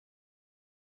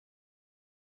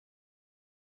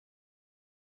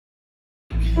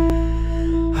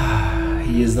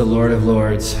He is the Lord of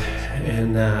Lords.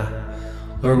 And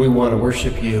Lord, we want to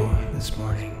worship you this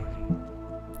morning.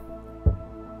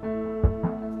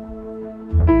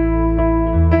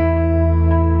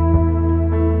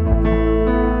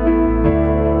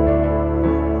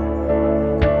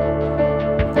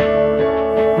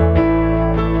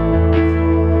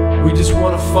 We just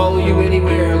want to follow you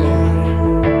anywhere, Lord.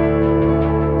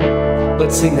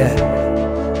 Let's sing that.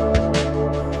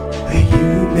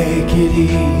 You make it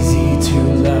easy to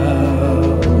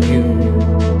love you.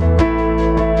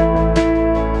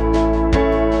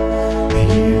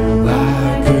 You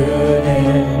are good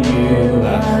and you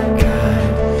are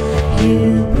kind.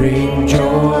 You bring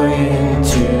joy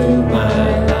into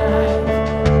my life.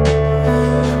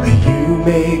 You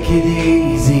make it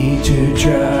easy to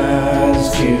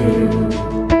trust you.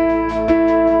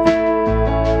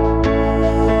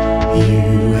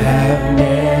 You have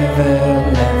never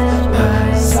left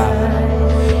my side.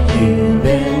 You've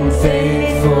been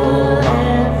faithful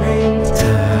every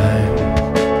time.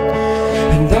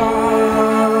 And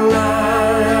all I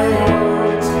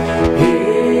want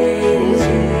is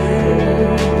you,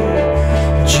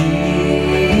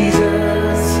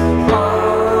 Jesus.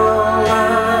 All I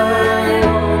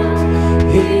want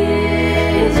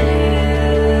is you.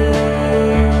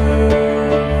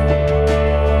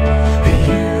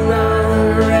 You are the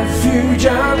refuge I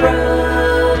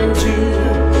run to.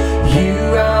 You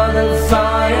are the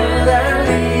fire that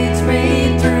leads me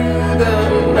through the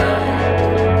night.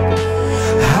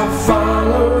 I'll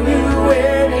follow you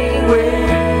anywhere.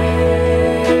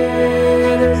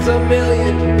 There's a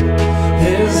million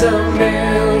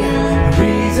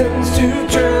reasons to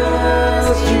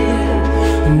trust you.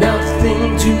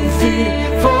 Nothing to fear,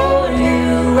 for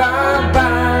you are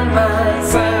by my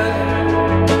side.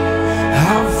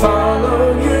 I'll follow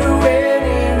you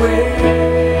anywhere.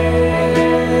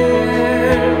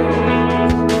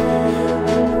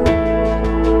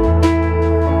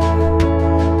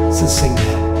 So sing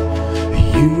that.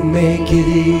 You make it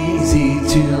easy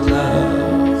to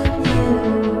love you.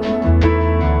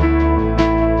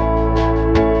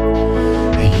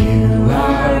 You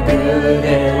are good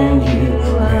and you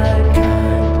are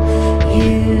kind.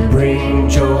 You bring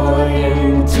joy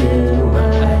into my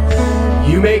life.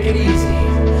 You make it easy.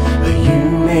 You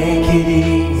make it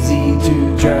easy to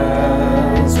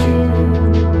trust you.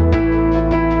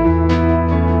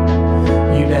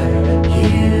 You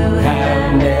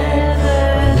have never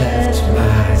left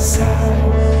my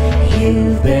side.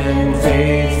 You've been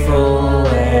faithful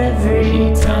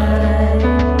every time.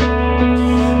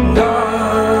 And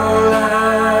all I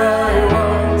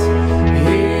want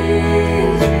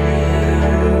is you,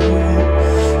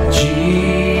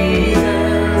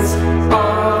 Jesus.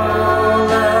 All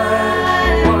I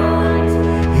want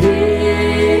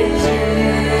is you.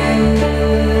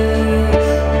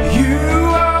 You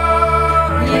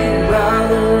are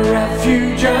the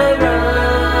refuge I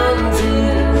run to.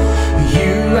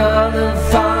 You are the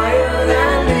fire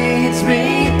that leads me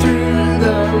through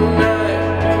the night.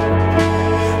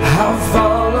 I'll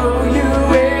follow you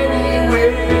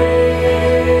anywhere.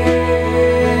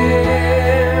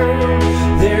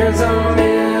 There's a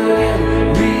million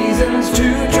reasons to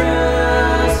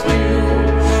trust you.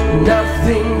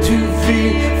 Nothing to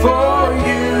fear, for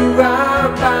you are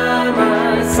by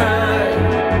my side.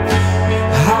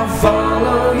 I'll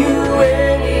follow you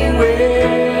anywhere.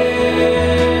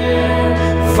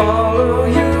 Follow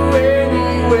you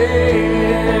anywhere.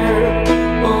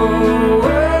 Oh,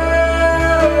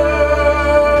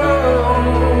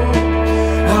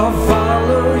 I'll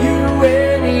follow you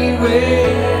anywhere.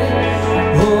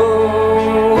 Oh,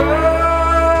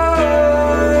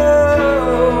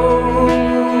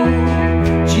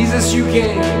 Jesus, you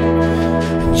came.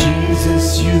 Jesus,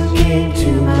 you came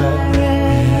to my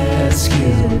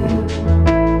rescue.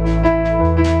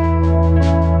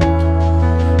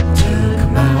 Took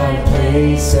my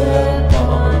place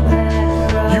upon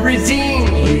that.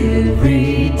 You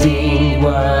redeemed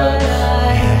what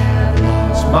I had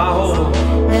lost. My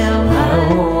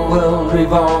whole world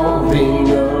revolving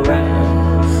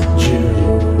around you.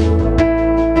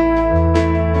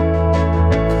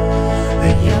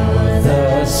 You're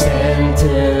the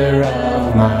center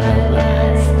of my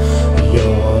life.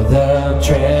 You're the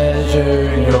treasure,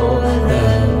 you're the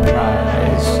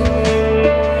prize.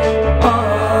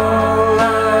 All I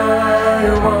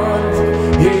want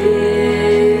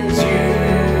is you,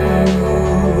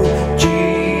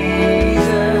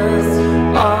 Jesus.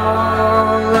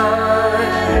 All I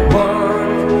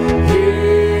want is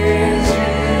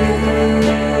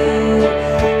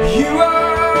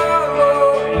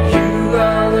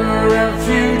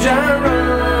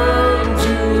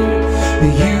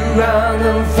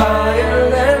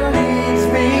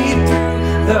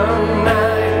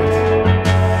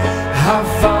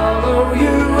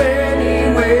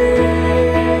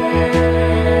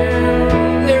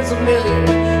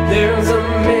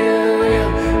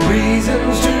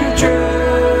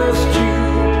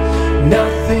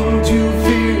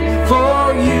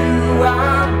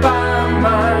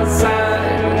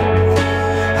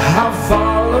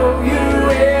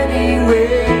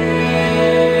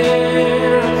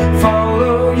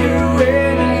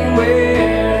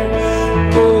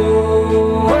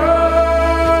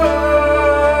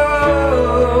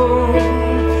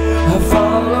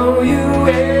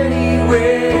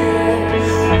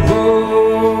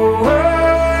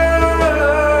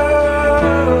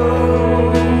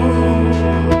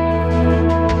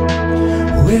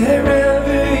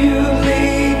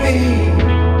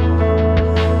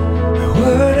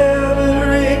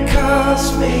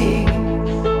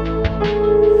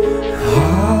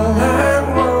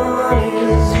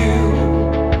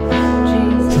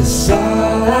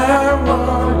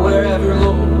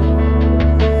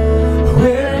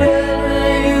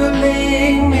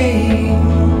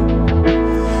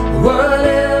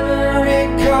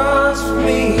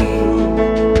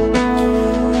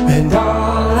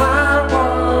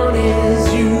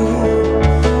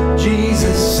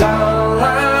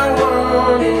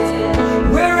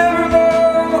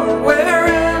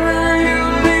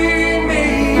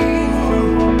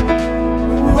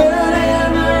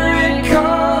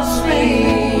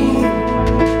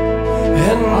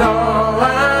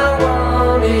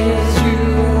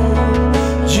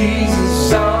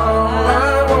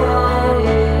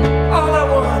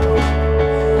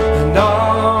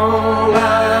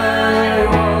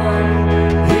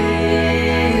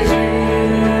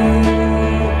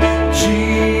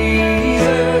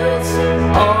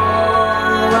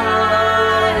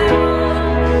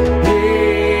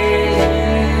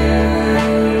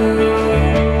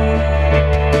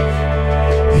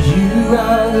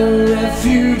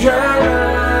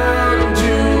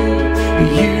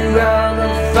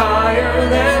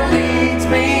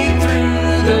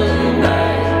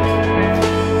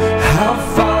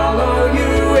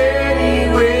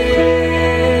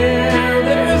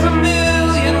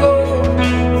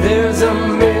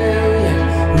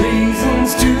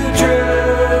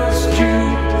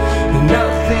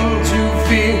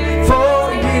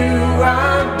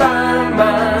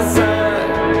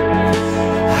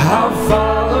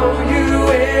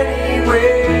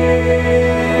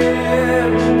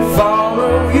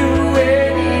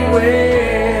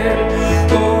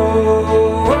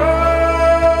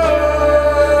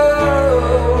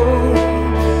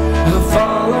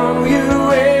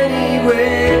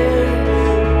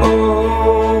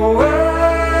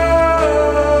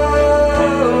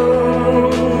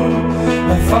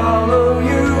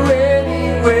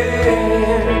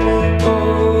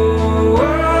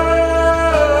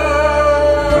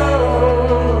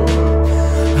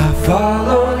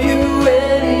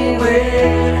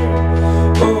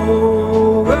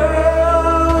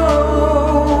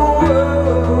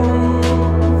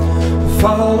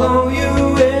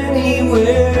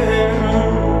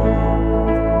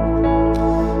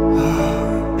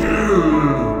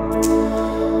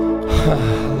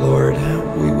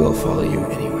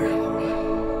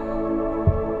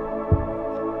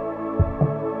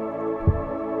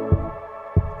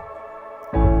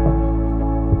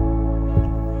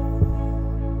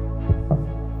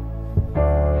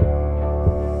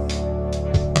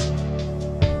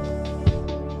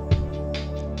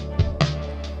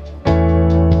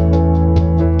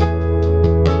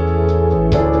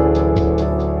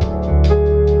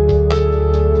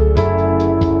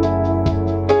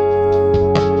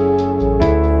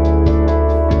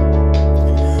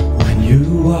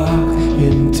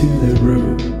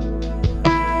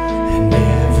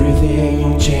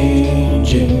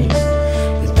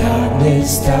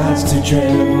darkness starts to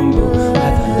tremble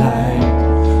at the light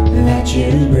that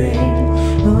you bring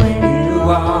when you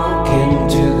walk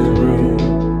into the room,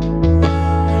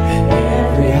 and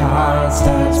every heart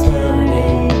starts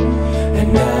burning,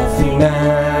 and nothing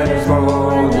matters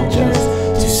more than just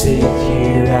to sit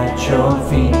here at your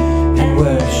feet and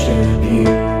worship you.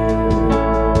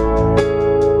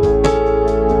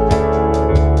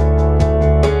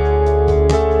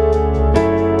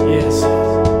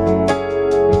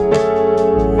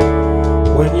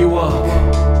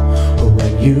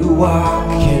 You walk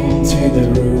into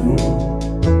the room,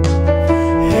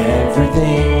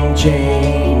 everything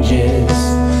changes.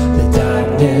 The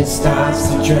darkness starts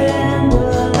to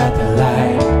tremble at the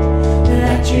light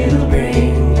that you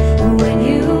bring. When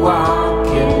you walk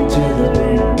into the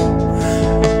room,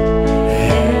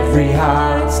 every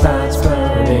heart starts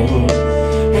burning,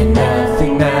 and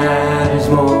nothing matters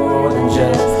more than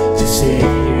just to sit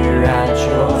here at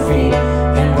your feet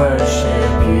and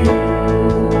worship you.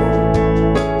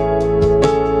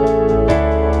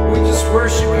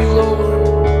 Worship you, Lord.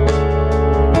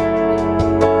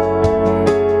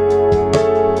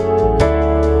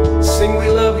 Sing, we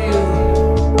love you.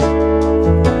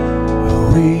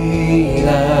 We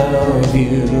love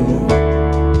you.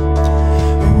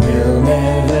 We'll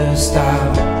never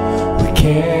stop. We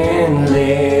can't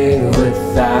live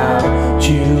without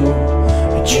you,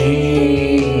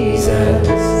 Jesus.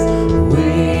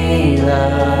 We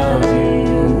love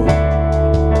you.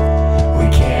 We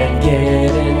can't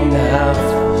get enough.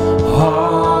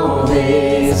 All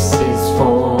this is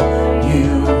for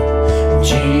you,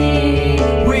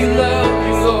 Jesus. We love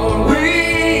you, Lord.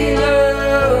 We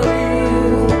love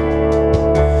you,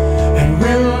 and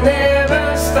we'll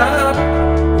never stop.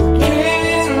 We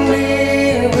can't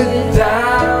live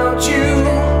without you,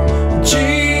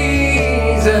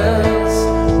 Jesus.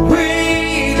 We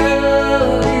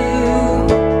love you.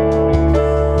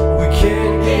 We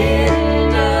can't get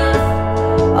enough.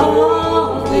 All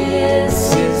this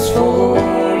is for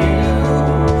you,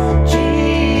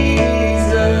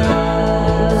 Jesus.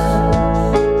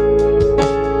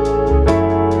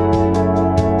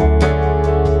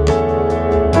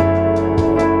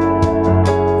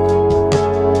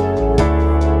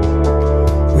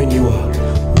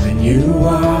 When you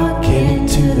walk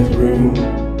into the room,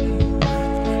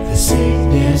 the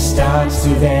sickness starts to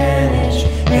vanish.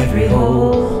 Every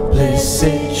hopeless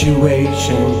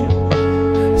situation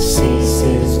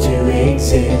ceases to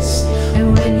exist.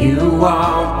 And when you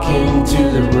walk into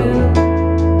the room,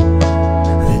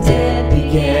 the dead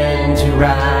begin to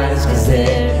rise, 'cause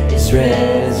there is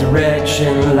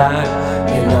resurrection life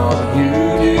in all you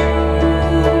do.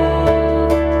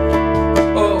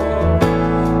 Oh,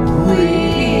 we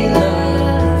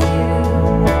love you,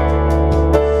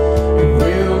 and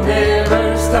we'll never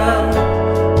stop.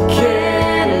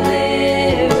 Can't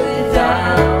live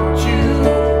without you,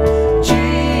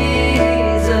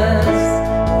 Jesus.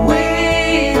 We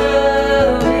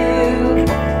love you.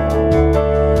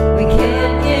 We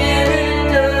can't get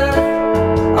enough.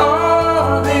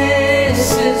 All this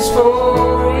is for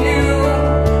you,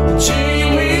 Jesus.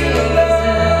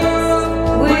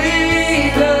 We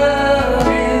love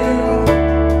you.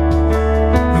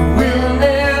 We'll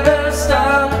never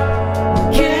stop.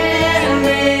 Can't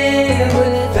live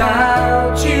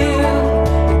without you,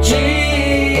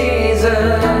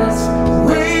 Jesus.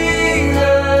 We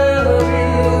love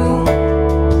you.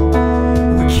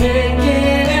 We can't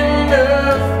get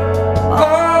enough.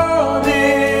 All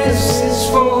this is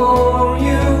for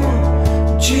you,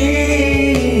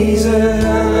 Jesus.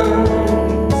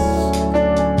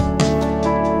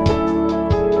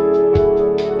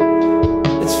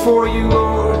 It's for you,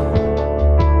 Lord.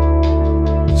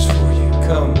 It's for you.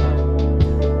 Come.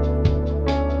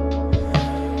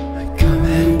 Come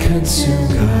and consume,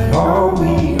 God, all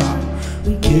we are.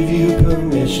 We give you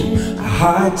permission. Our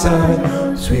hearts are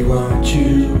yours. We want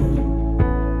you.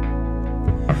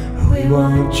 We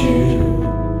want you.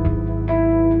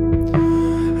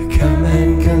 Come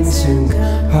and consume,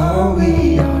 God, all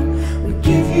we are. We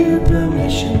give you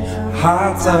permission. Our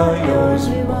hearts are yours.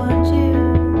 We want you.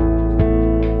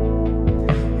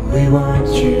 We want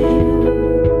you.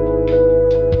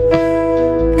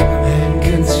 Come and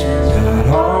consume, God,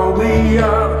 all we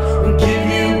are. We give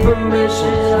you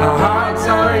permission. Our hearts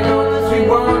are yours. We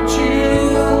want you.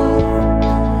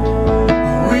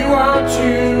 We want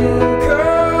you.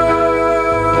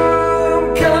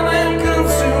 Come and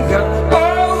consume, God,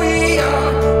 all we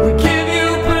are. We give you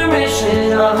permission.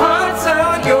 Our hearts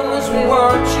are yours. We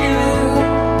want you.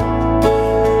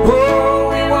 Oh,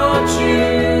 we want you.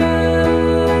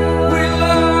 We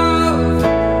love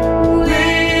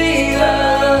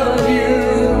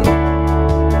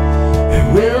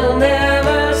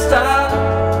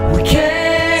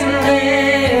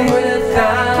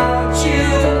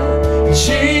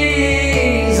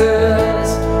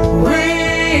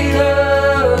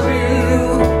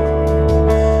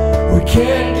We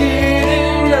can't get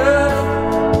enough.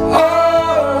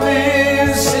 All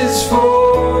this is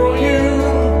for you,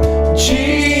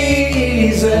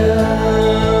 Jesus.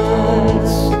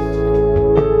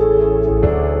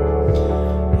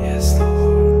 Yes,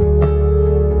 Lord.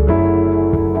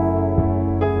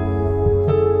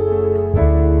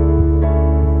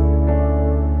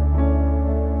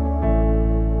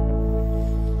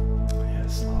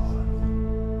 Yes, Lord.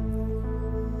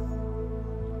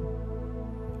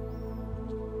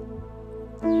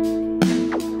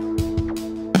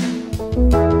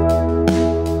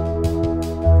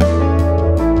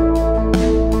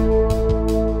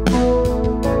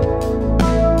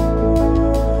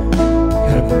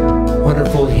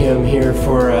 Wonderful hymn here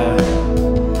for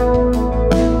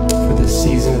this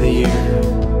season of the year.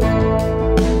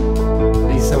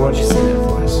 Lisa, why don't you sing that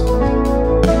for us?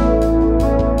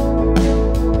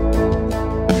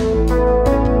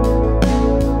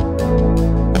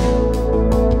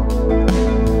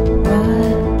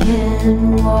 What can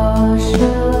wash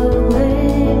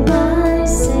away my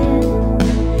sin?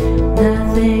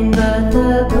 Nothing but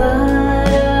the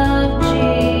blood of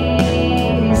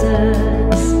Jesus.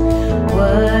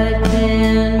 What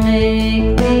can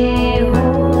make me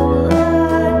whole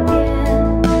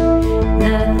again?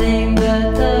 Nothing but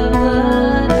the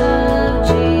blood of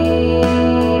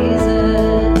Jesus.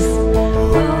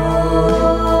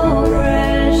 Oh,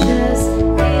 precious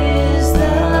is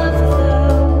the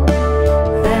flow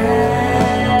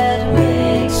that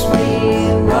makes me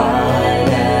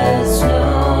white as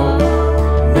snow.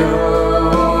 No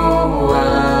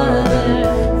other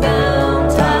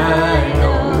fount I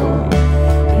know.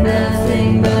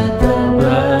 Nothing but the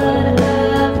blood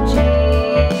of Jesus.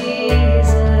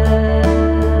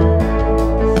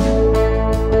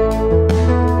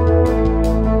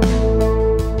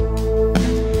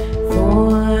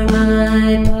 For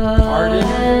my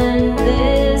pardon,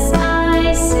 this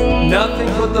I see. Nothing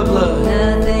but the blood.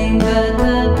 Nothing but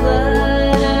the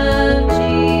blood of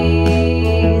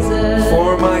Jesus.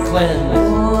 For my cleanse.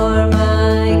 For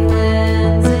my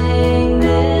cleansing,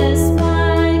 this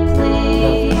my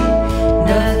plea.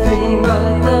 Nothing but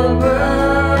the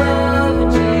blood of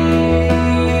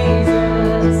Jesus.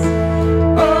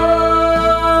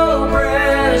 Oh,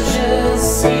 precious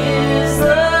is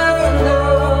the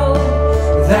flow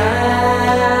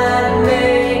that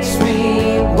makes me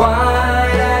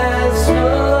white as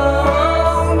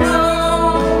snow. No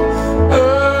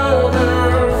other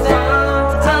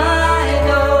fount I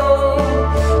know.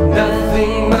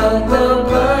 Nothing but the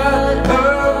blood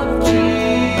of Jesus.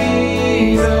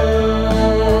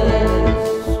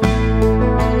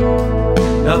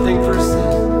 Nothing for sin.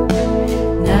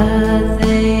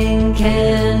 Nothing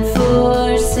can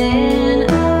for sin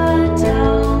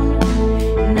atone.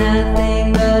 Nothing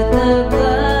but the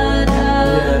blood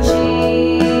of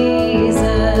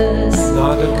Jesus.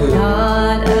 Not a good.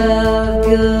 Not of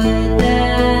good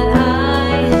that I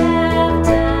have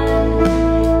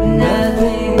done.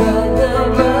 Nothing but the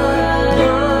blood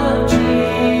of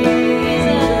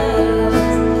Jesus.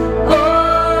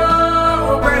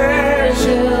 Oh,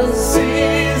 precious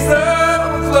is the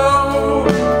flow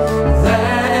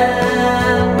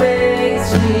that makes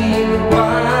me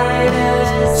white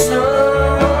as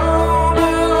snow.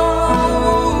 No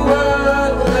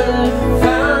other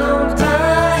fount I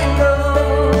know.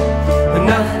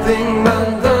 Nothing but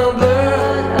the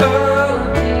blood of.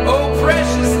 Oh,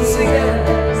 precious, let's sing it.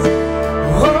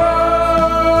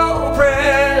 Oh,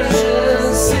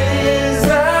 precious is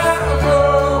the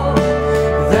flow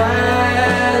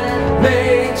that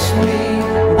makes me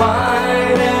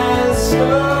white as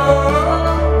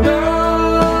snow. No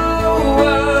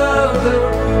other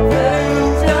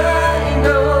fount I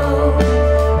know.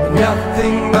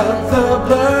 Nothing but the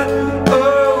blood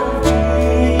of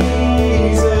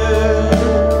Jesus.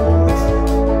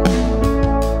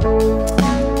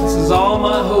 This is all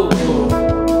my hope, Lord.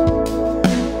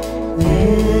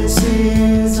 This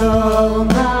is all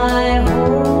my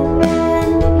hope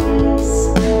and peace.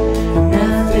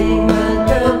 Nothing but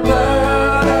the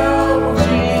blood of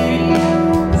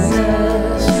Jesus.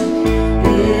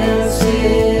 This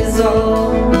is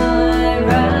all my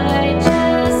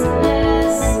righteousness.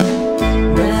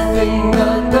 Nothing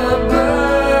but the blood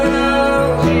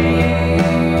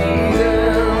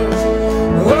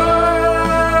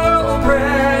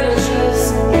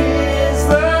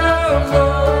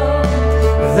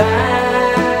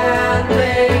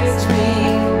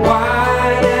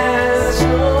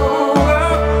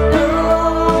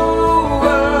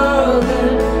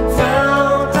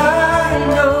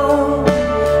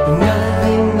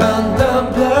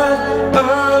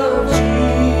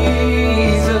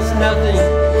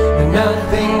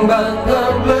nothing but the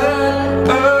blood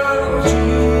of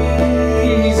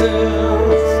Jesus.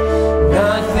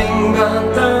 Nothing but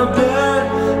the blood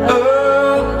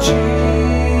of Jesus.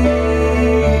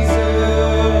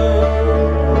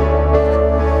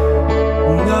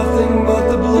 Nothing but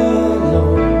the blood,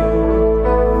 Lord.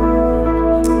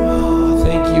 Oh,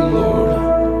 thank you, Lord.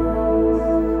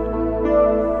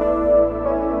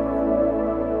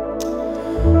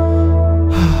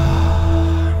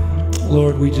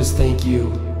 Lord, we just thank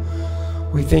you.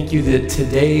 We thank you that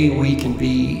today we can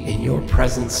be in your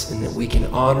presence and that we can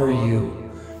honor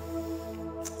you.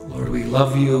 Lord, we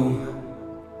love you.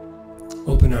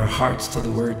 Open our hearts to the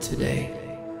word today.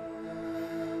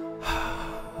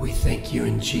 We thank you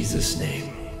in Jesus'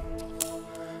 name.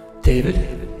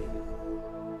 David?